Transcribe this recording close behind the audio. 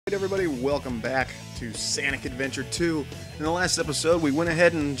Hey everybody, welcome back to Sonic Adventure 2. In the last episode, we went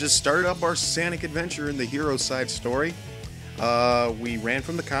ahead and just started up our Sonic Adventure in the hero side story. We ran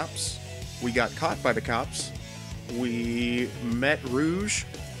from the cops, we got caught by the cops, we met Rouge,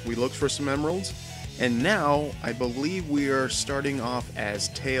 we looked for some emeralds, and now I believe we are starting off as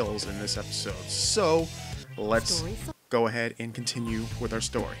Tails in this episode. So, let's go ahead and continue with our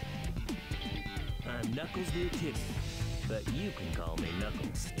story. I'm Knuckles the Kid. But you can call me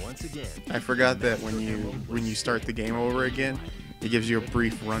Knuckles once again. I forgot that when you start the game over again, it gives you a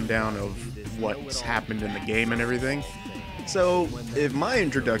brief rundown of what's happened in the game and everything. So if my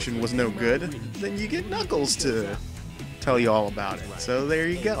introduction was no good, then you get Knuckles to tell you all about it. So there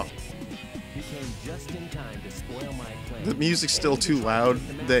you go. You came just in time to spoil my plan. The music's still too loud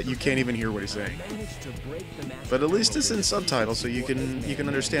that you can't even hear what he's saying. But at least it's in subtitles so you can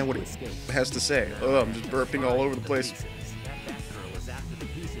understand what he has to say. Oh, I'm just burping all over the place.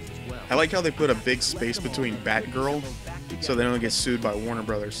 I like how they put a big space between Batgirl so they don't get sued by Warner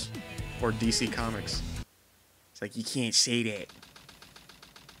Brothers or DC Comics. It's like, you can't say that.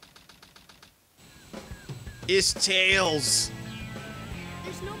 It's Tails!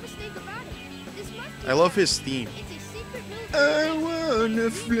 There's no mistake about it. This must be I love his theme. It's a secret move. I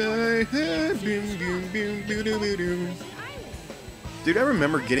wanna fly high, boom, boom, boom, boom, boom, boom. Dude, I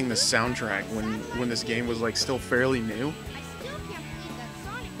remember getting the soundtrack when this game was like still fairly new. I still can't believe that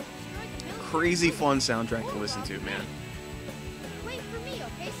Sonic destroyed the building. Crazy fun soundtrack to listen to, man. Wait for me,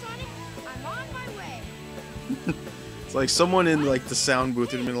 okay, Sonic? I'm on my way. It's like someone in like the sound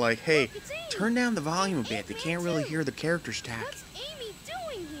booth had been like, hey, turn down the volume a bit. They can't really hear the characters talk. What's Amy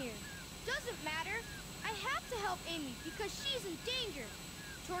doing here? Doesn't matter. I have to help Amy because she's in danger.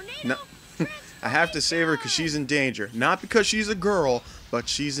 Tornado. No. I have to save her because she's in danger. Not because she's a girl, but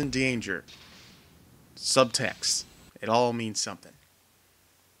she's in danger. Subtext. It all means something.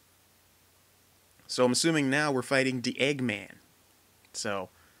 So I'm assuming now we're fighting the Eggman. So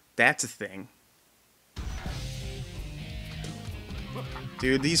that's a thing.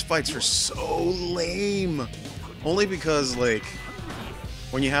 Dude, these fights are so lame. Only because, like,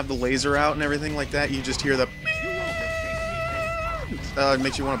 when you have the laser out and everything like that, you just hear the... it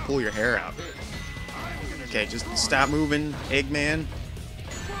makes you want to pull your hair out. Okay, just stop moving, Eggman.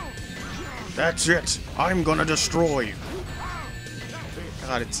 That's it. I'm gonna destroy you.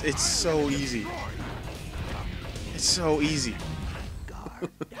 God, it's so easy. It's so easy.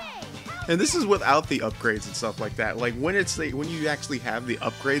 And this is without the upgrades and stuff like that. Like when you actually have the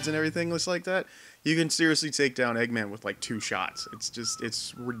upgrades and everything just like that, you can seriously take down Eggman with like 2 shots.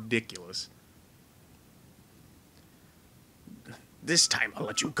 It's ridiculous. This time I'll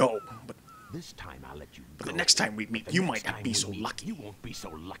let you go, but This time I'll let you go. the next time we meet, you might not be so lucky. You won't be so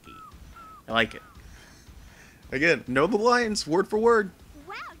lucky. I like it. Again, know the lines, word for word.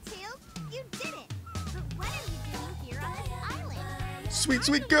 Wow, Tails, you did it. But what are you doing here on this island? Sweet,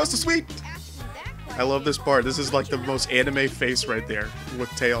 sweet girl, so sweet. Asking that I love this part. This is like the most anime face right there with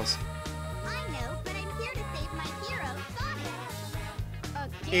Tails. I know, but I'm here to save my hero,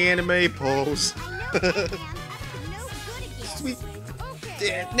 Sonic. Anime pose. I know, Eggman. No good again. Sweet. Okay.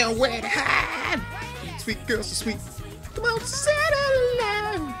 There's nowhere to hide. Sweet girl, so sweet. Come on, settle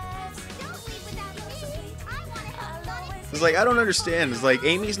down. Don't leave without me. I want to help Sonic. It's like, I don't understand. It's like,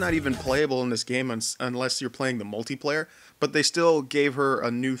 Amy's not even playable in this game unless you're playing the multiplayer, but they still gave her a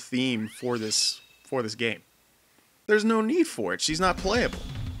new theme for this game. There's no need for it. She's not playable.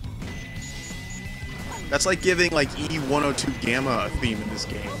 That's like giving like E102 Gamma a theme in this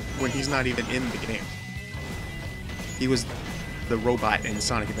game when he's not even in the game. He was the robot in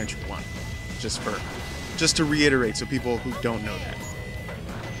Sonic Adventure 1. Just to reiterate so people who don't know that.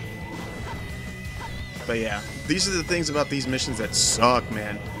 But yeah, these are the things about these missions that suck,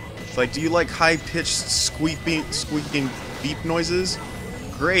 man. It's like, do you like high-pitched squeaking beep noises?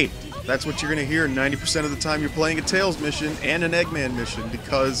 Great. That's what you're gonna hear 90% of the time you're playing a Tails mission and an Eggman mission,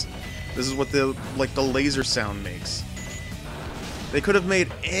 because this is what the laser sound makes. They could have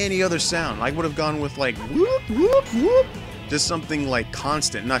made any other sound. I would have gone with like whoop whoop whoop. Just something like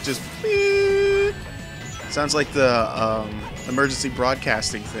constant, not just beep. Sounds like the emergency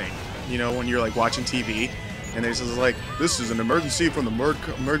broadcasting thing. You know, when you're like watching TV and there's just like, this is an emergency from the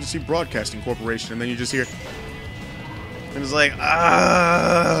Emergency Broadcasting Corporation, and then you just hear, and it's like,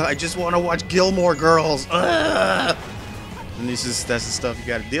 I just want to watch Gilmore Girls. And that's the stuff you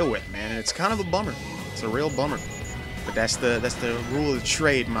got to deal with, man. And it's kind of a bummer. It's a real bummer. But that's the rule of the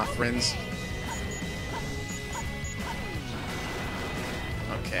trade, my friends.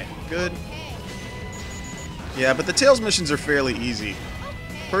 Okay, good. Yeah, but the Tails missions are fairly easy.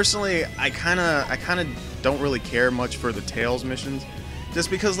 Personally, I kind of don't really care much for the Tails missions. Just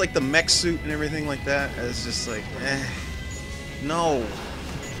because, like, the mech suit and everything like that is just like, no.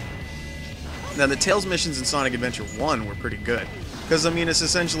 Now, the Tails missions in Sonic Adventure 1 were pretty good. Because, I mean, it's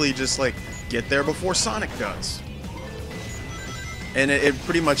essentially just, like, get there before Sonic does. And it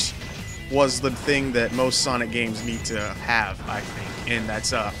pretty much was the thing that most Sonic games need to have, I think. And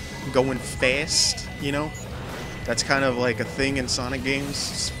that's, going fast, you know? That's kind of like a thing in Sonic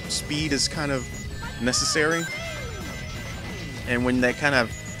games. Speed is kind of necessary. And when they kind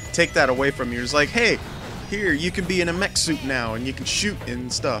of take that away from you, it's like, hey, here, you can be in a mech suit now, and you can shoot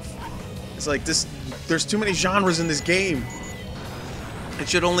and stuff. It's like, there's too many genres in this game. It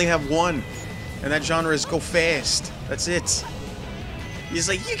should only have one. And that genre is go fast. That's it. It's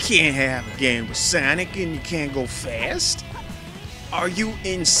like, you can't have a game with Sonic and you can't go fast. Are you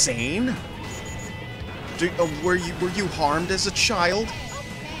insane? Were you harmed as a child?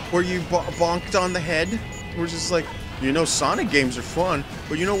 Were you bonked on the head? We're just like, you know, Sonic games are fun,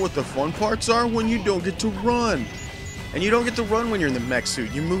 but you know what the fun parts are? When you don't get to run. And you don't get to run when you're in the mech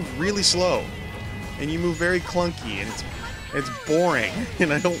suit. You move really slow. And you move very clunky, and it's boring,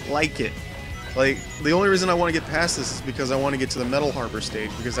 and I don't like it. Like, the only reason I want to get past this is because I want to get to the Metal Harbor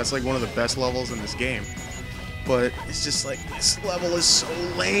stage, because that's like one of the best levels in this game. But it's just like, this level is so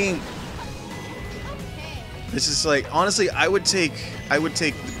lame. It's just like, honestly, I would take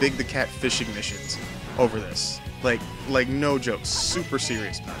the Big the Cat fishing missions over this. Like no joke, super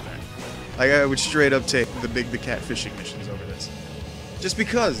serious about that. Like, I would straight up take the Big the Cat fishing missions over this. Just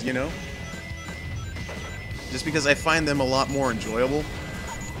because, you know? Just because I find them a lot more enjoyable.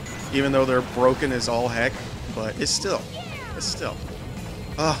 Even though they're broken as all heck. But it's still.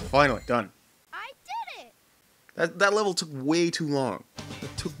 Ah, finally, done. I did it! That level took way too long. It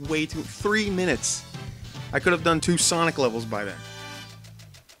took way too... 3 minutes. I could have done 2 Sonic levels by then.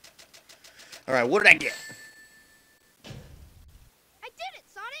 Alright, what did I get? I did it,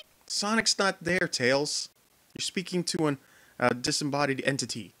 Sonic! Sonic's not there, Tails. You're speaking to a disembodied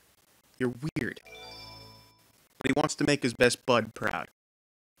entity. You're weird. But he wants to make his best bud proud.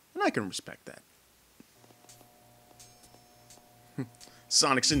 And I can respect that.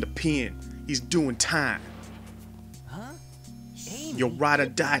 Sonic's in the pen. He's doing time. Huh? Amy? Your ride or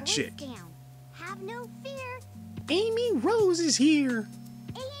Keep your die voice chick. down. Have no fear. Amy Rose is here.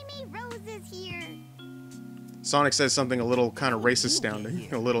 Amy Rose is here. Sonic says something a little kind of racist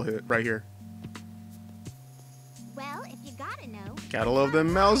sounding. A little hit right here. Well, if you gotta know. Gotta love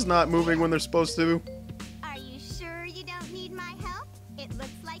them mouths not moving when they're supposed to. Are you sure you don't need my help? It looks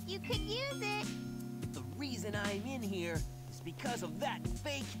like you could use it. The reason I'm in here is because of that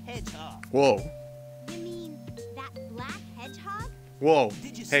fake hedgehog. Whoa. You mean that black hedgehog? Whoa.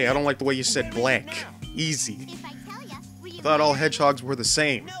 Did you Hey, see I don't it? like the way you said Where is black. it now? Easy. If I tell ya, will you? I thought all mind? hedgehogs were the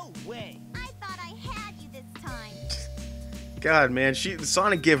same. No way. I thought I had you this time. God, man,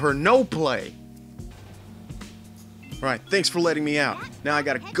 Sonic give her no play. Alright, thanks for letting me out. That Now I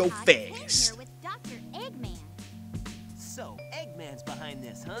gotta black go hedgehog came fast. here with Dr. Eggman. So, Eggman's behind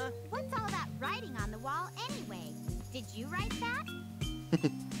this, huh? What's all that writing on the wall anyway? Did you write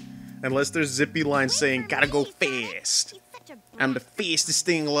that? Unless there's zippy lines Wait saying, for gotta go me, Sonic. fast. He's such a I'm the brat. fastest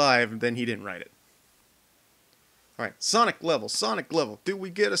thing alive, and then he didn't write it. Alright, Sonic level, Sonic level. Do we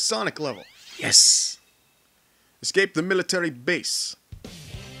get a Sonic level? Yes! Escape the military base.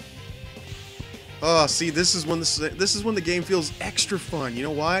 Oh, see, this is when the game feels extra fun. You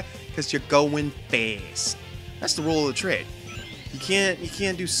know why? Because you're going fast. That's the rule of the trade. You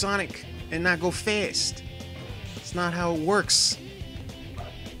can't do Sonic and not go fast. It's not how it works.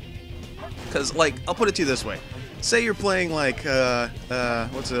 Because, like, I'll put it to you this way. Say you're playing, like,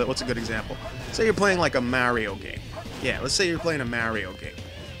 what's a good example? Say you're playing, like, a Mario game. Yeah, let's say you're playing a Mario game.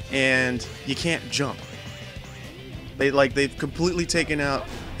 And you can't jump. They've completely taken out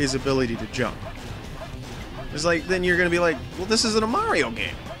his ability to jump. It's like, then you're gonna be like, well, this isn't a Mario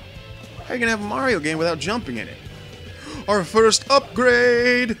game. How are you gonna have a Mario game without jumping in it? Our first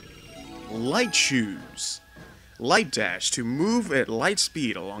upgrade! Light shoes. Light dash to move at light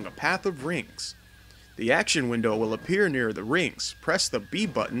speed along a path of rings. The action window will appear near the rings. Press the B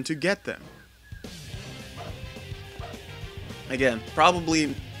button to get them. Again,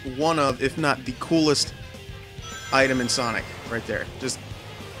 probably one of, if not the coolest item in Sonic, right there. Just,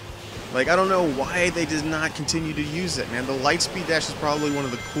 like, I don't know why they did not continue to use it, man. The light speed dash is probably one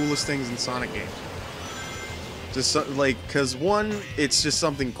of the coolest things in Sonic games. Just, like, because one, it's just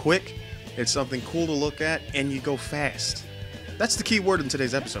something quick, it's something cool to look at, and you go fast. That's the key word in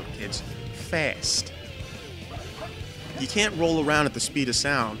today's episode, kids. Fast. You can't roll around at the speed of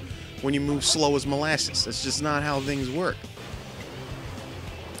sound when you move slow as molasses. That's just not how things work.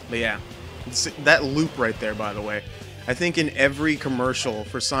 But yeah, that loop right there, by the way, I think in every commercial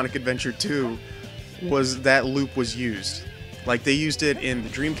for Sonic Adventure 2 that loop was used. Like they used it in the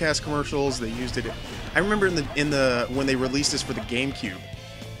Dreamcast commercials. They used it. I remember when they released this for the GameCube,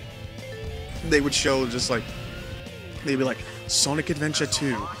 they would show just like they'd be like Sonic Adventure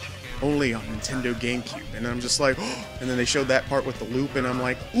 2 only on Nintendo GameCube, and I'm just like, oh, and then they showed that part with the loop, and I'm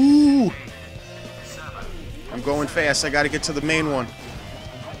like, ooh, I'm going fast. I got to get to the main one.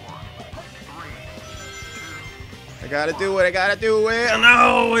 I gotta do it. I gotta do it.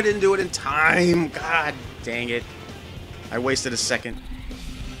 No, I didn't do it in time. God dang it. I wasted a second.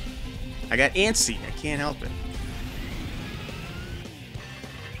 I got antsy. I can't help it.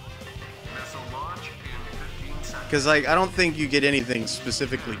 Because, like, I don't think you get anything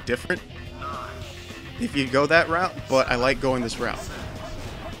specifically different if you go that route, but I like going this route.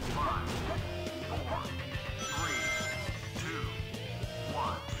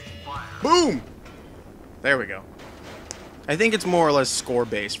 Boom! There we go. I think it's more or less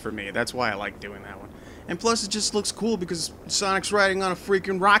score-based for me. That's why I like doing that one. And plus, it just looks cool because Sonic's riding on a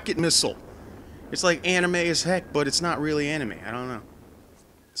freaking rocket missile. It's like anime as heck, but it's not really anime. I don't know.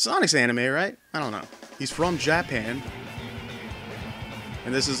 Sonic's anime, right? I don't know. He's from Japan.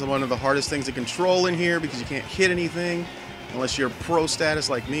 And this is one of the hardest things to control in here because you can't hit anything unless you're pro status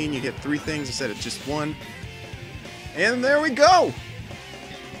like me and you get 3 things instead of just 1. And there we go!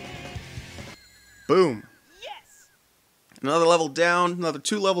 Boom. Yes! Another level down, another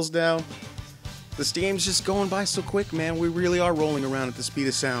 2 levels down. This game's just going by so quick, man. We really are rolling around at the speed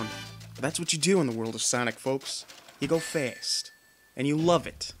of sound. But that's what you do in the world of Sonic, folks. You go fast. And you love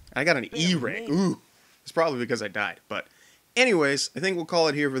it. I got an E-rank. Ooh. It's probably because I died. But anyways, I think we'll call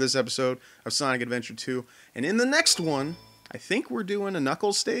it here for this episode of Sonic Adventure 2. And in the next one, I think we're doing a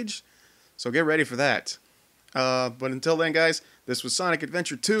Knuckles stage. So get ready for that. But until then, guys, this was Sonic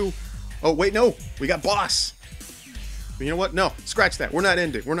Adventure 2. Oh, wait, no. We got boss. But you know what? No. Scratch that. We're not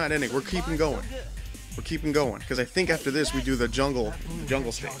ending. We're not ending. We're keeping going. We're keeping going. Because I think after this, we do the jungle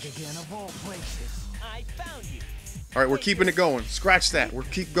stage. Alright, we're keeping it going. Scratch that. We're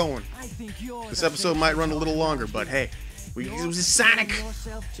keep going. This episode might run a little longer, but hey. It was Sonic.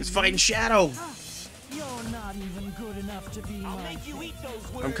 He's fighting Shadow.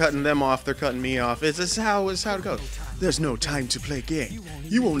 I'm cutting them off. They're cutting me off. This is how it goes. There's no time to play game.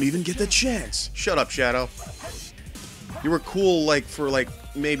 You won't even get the chance. Shut up, Shadow. You were cool, like, for, like,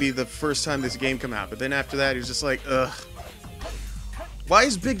 maybe the first time this game came out. But then after that, he was just like, ugh. Why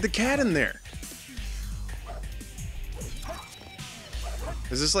is Big the Cat in there?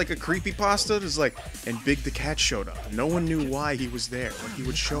 Is this like a creepypasta? It's like, and Big the Cat showed up. No one knew why he was there, but he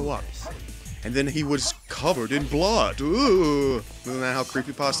would show up. And then he was covered in blood. Ooh. Isn't that how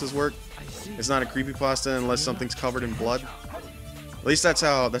creepypastas work? It's not a creepypasta unless something's covered in blood. At least that's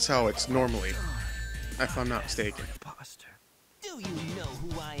how it's normally, if I'm not mistaken. Do you know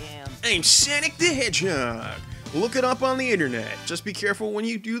who I am? I'm Sonic the Hedgehog. Look it up on the internet. Just be careful when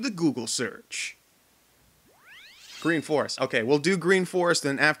you do the Google search. Green Forest. Okay, we'll do Green Forest,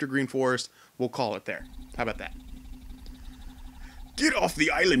 and after Green Forest, we'll call it there. How about that? Get off the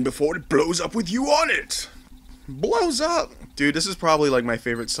island before it blows up with you on it! Blows up! Dude, this is probably like my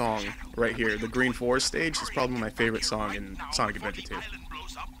favorite song right here. The Green Forest stage is probably my favorite song in Sonic Adventure 2.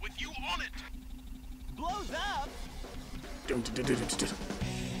 Blows up?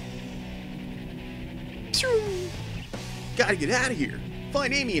 Gotta get out of here!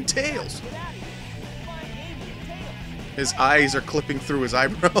 Find Amy and Tails! Get out of here. Find Amy and Tails. His eyes are clipping through his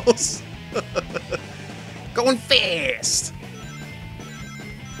eyebrows. Going fast!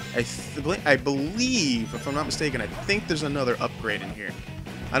 I believe, if I'm not mistaken, I think there's another upgrade in here.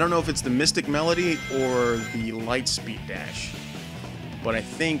 I don't know if it's the Mystic Melody or the Lightspeed Dash. But I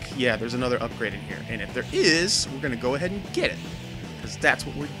think, yeah, there's another upgrade in here. And if there is, we're going to go ahead and get it. Because that's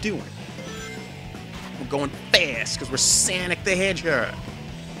what we're doing. We're going fast because we're Sonic the Hedgehog.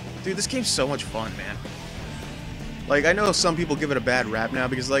 Dude, this game's so much fun, man. Like, I know some people give it a bad rap now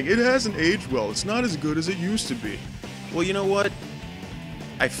because, like, it hasn't aged well. It's not as good as it used to be. Well, you know what?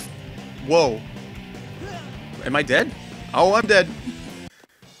 Whoa. Am I dead? Oh, I'm dead.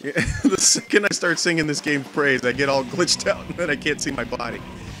 Yeah, the second I start singing this game's praise, I get all glitched out and then I can't see my body.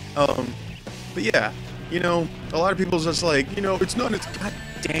 But yeah, you know, a lot of people just like, you know, it's not as, god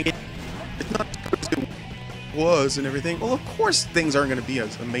dang it, it's not as good as it was and everything. Well, of course things aren't going to be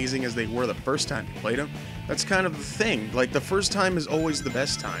as amazing as they were the first time you played them. That's kind of the thing. Like, the first time is always the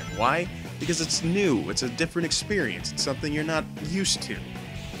best time. Why? Because it's new. It's a different experience. It's something you're not used to.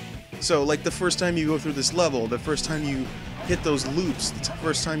 So, like, the first time you go through this level, the first time you hit those loops, the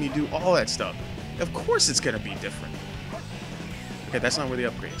first time you do all that stuff, of course it's going to be different. Okay, that's not where the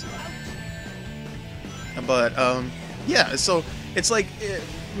upgrade is. But, Yeah, so it's like,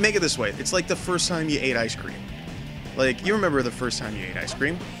 make it this way. It's like the first time you ate ice cream. Like, you remember the first time you ate ice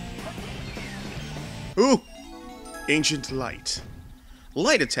cream? Ooh! Ancient Light.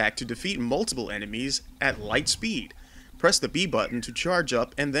 Light attack to defeat multiple enemies at light speed. Press the B button to charge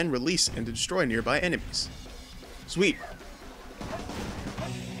up and then release and to destroy nearby enemies. Sweet.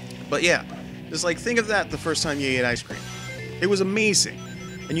 But yeah, just like think of that the first time you ate ice cream. It was amazing.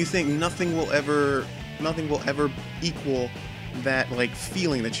 And you think nothing will ever equal that like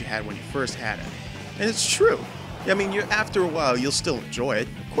feeling that you had when you first had it. And it's true. I mean, after a while you'll still enjoy it.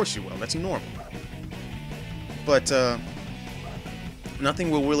 Of course you will. That's normal. But nothing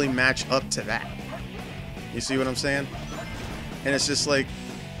will really match up to that. You see what I'm saying? And it's just like,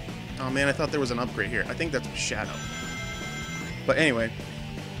 oh man, I thought there was an upgrade here. I think that's a shadow. But anyway,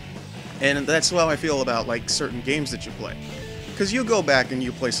 and that's how I feel about like certain games that you play. Because you go back and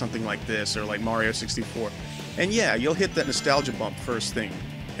you play something like this or like Mario 64, and yeah, you'll hit that nostalgia bump first thing,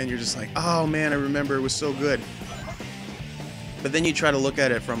 and you're just like, oh man, I remember it was so good. But then you try to look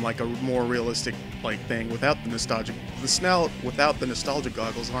at it from like a more realistic like thing without the nostalgia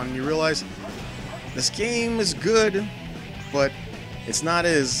goggles on, and you realize this game is good, but it's not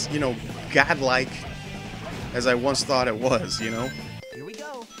as, you know, godlike as I once thought it was, you know? Here we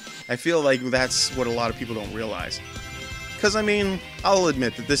go. I feel like that's what a lot of people don't realize. Because, I mean, I'll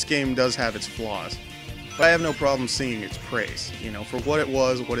admit that this game does have its flaws, but I have no problem singing its praise, you know, for what it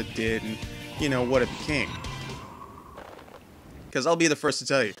was, what it did, and, you know, what it became. Because I'll be the first to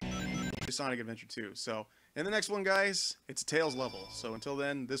tell you, Sonic Adventure 2. So, in the next one, guys, it's a Tails level. So until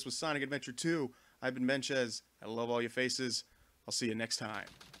then, this was Sonic Adventure 2. I've been Benchez. I love all your faces. I'll see you next time.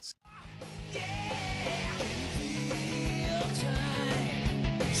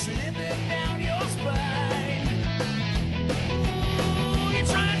 Slipping down.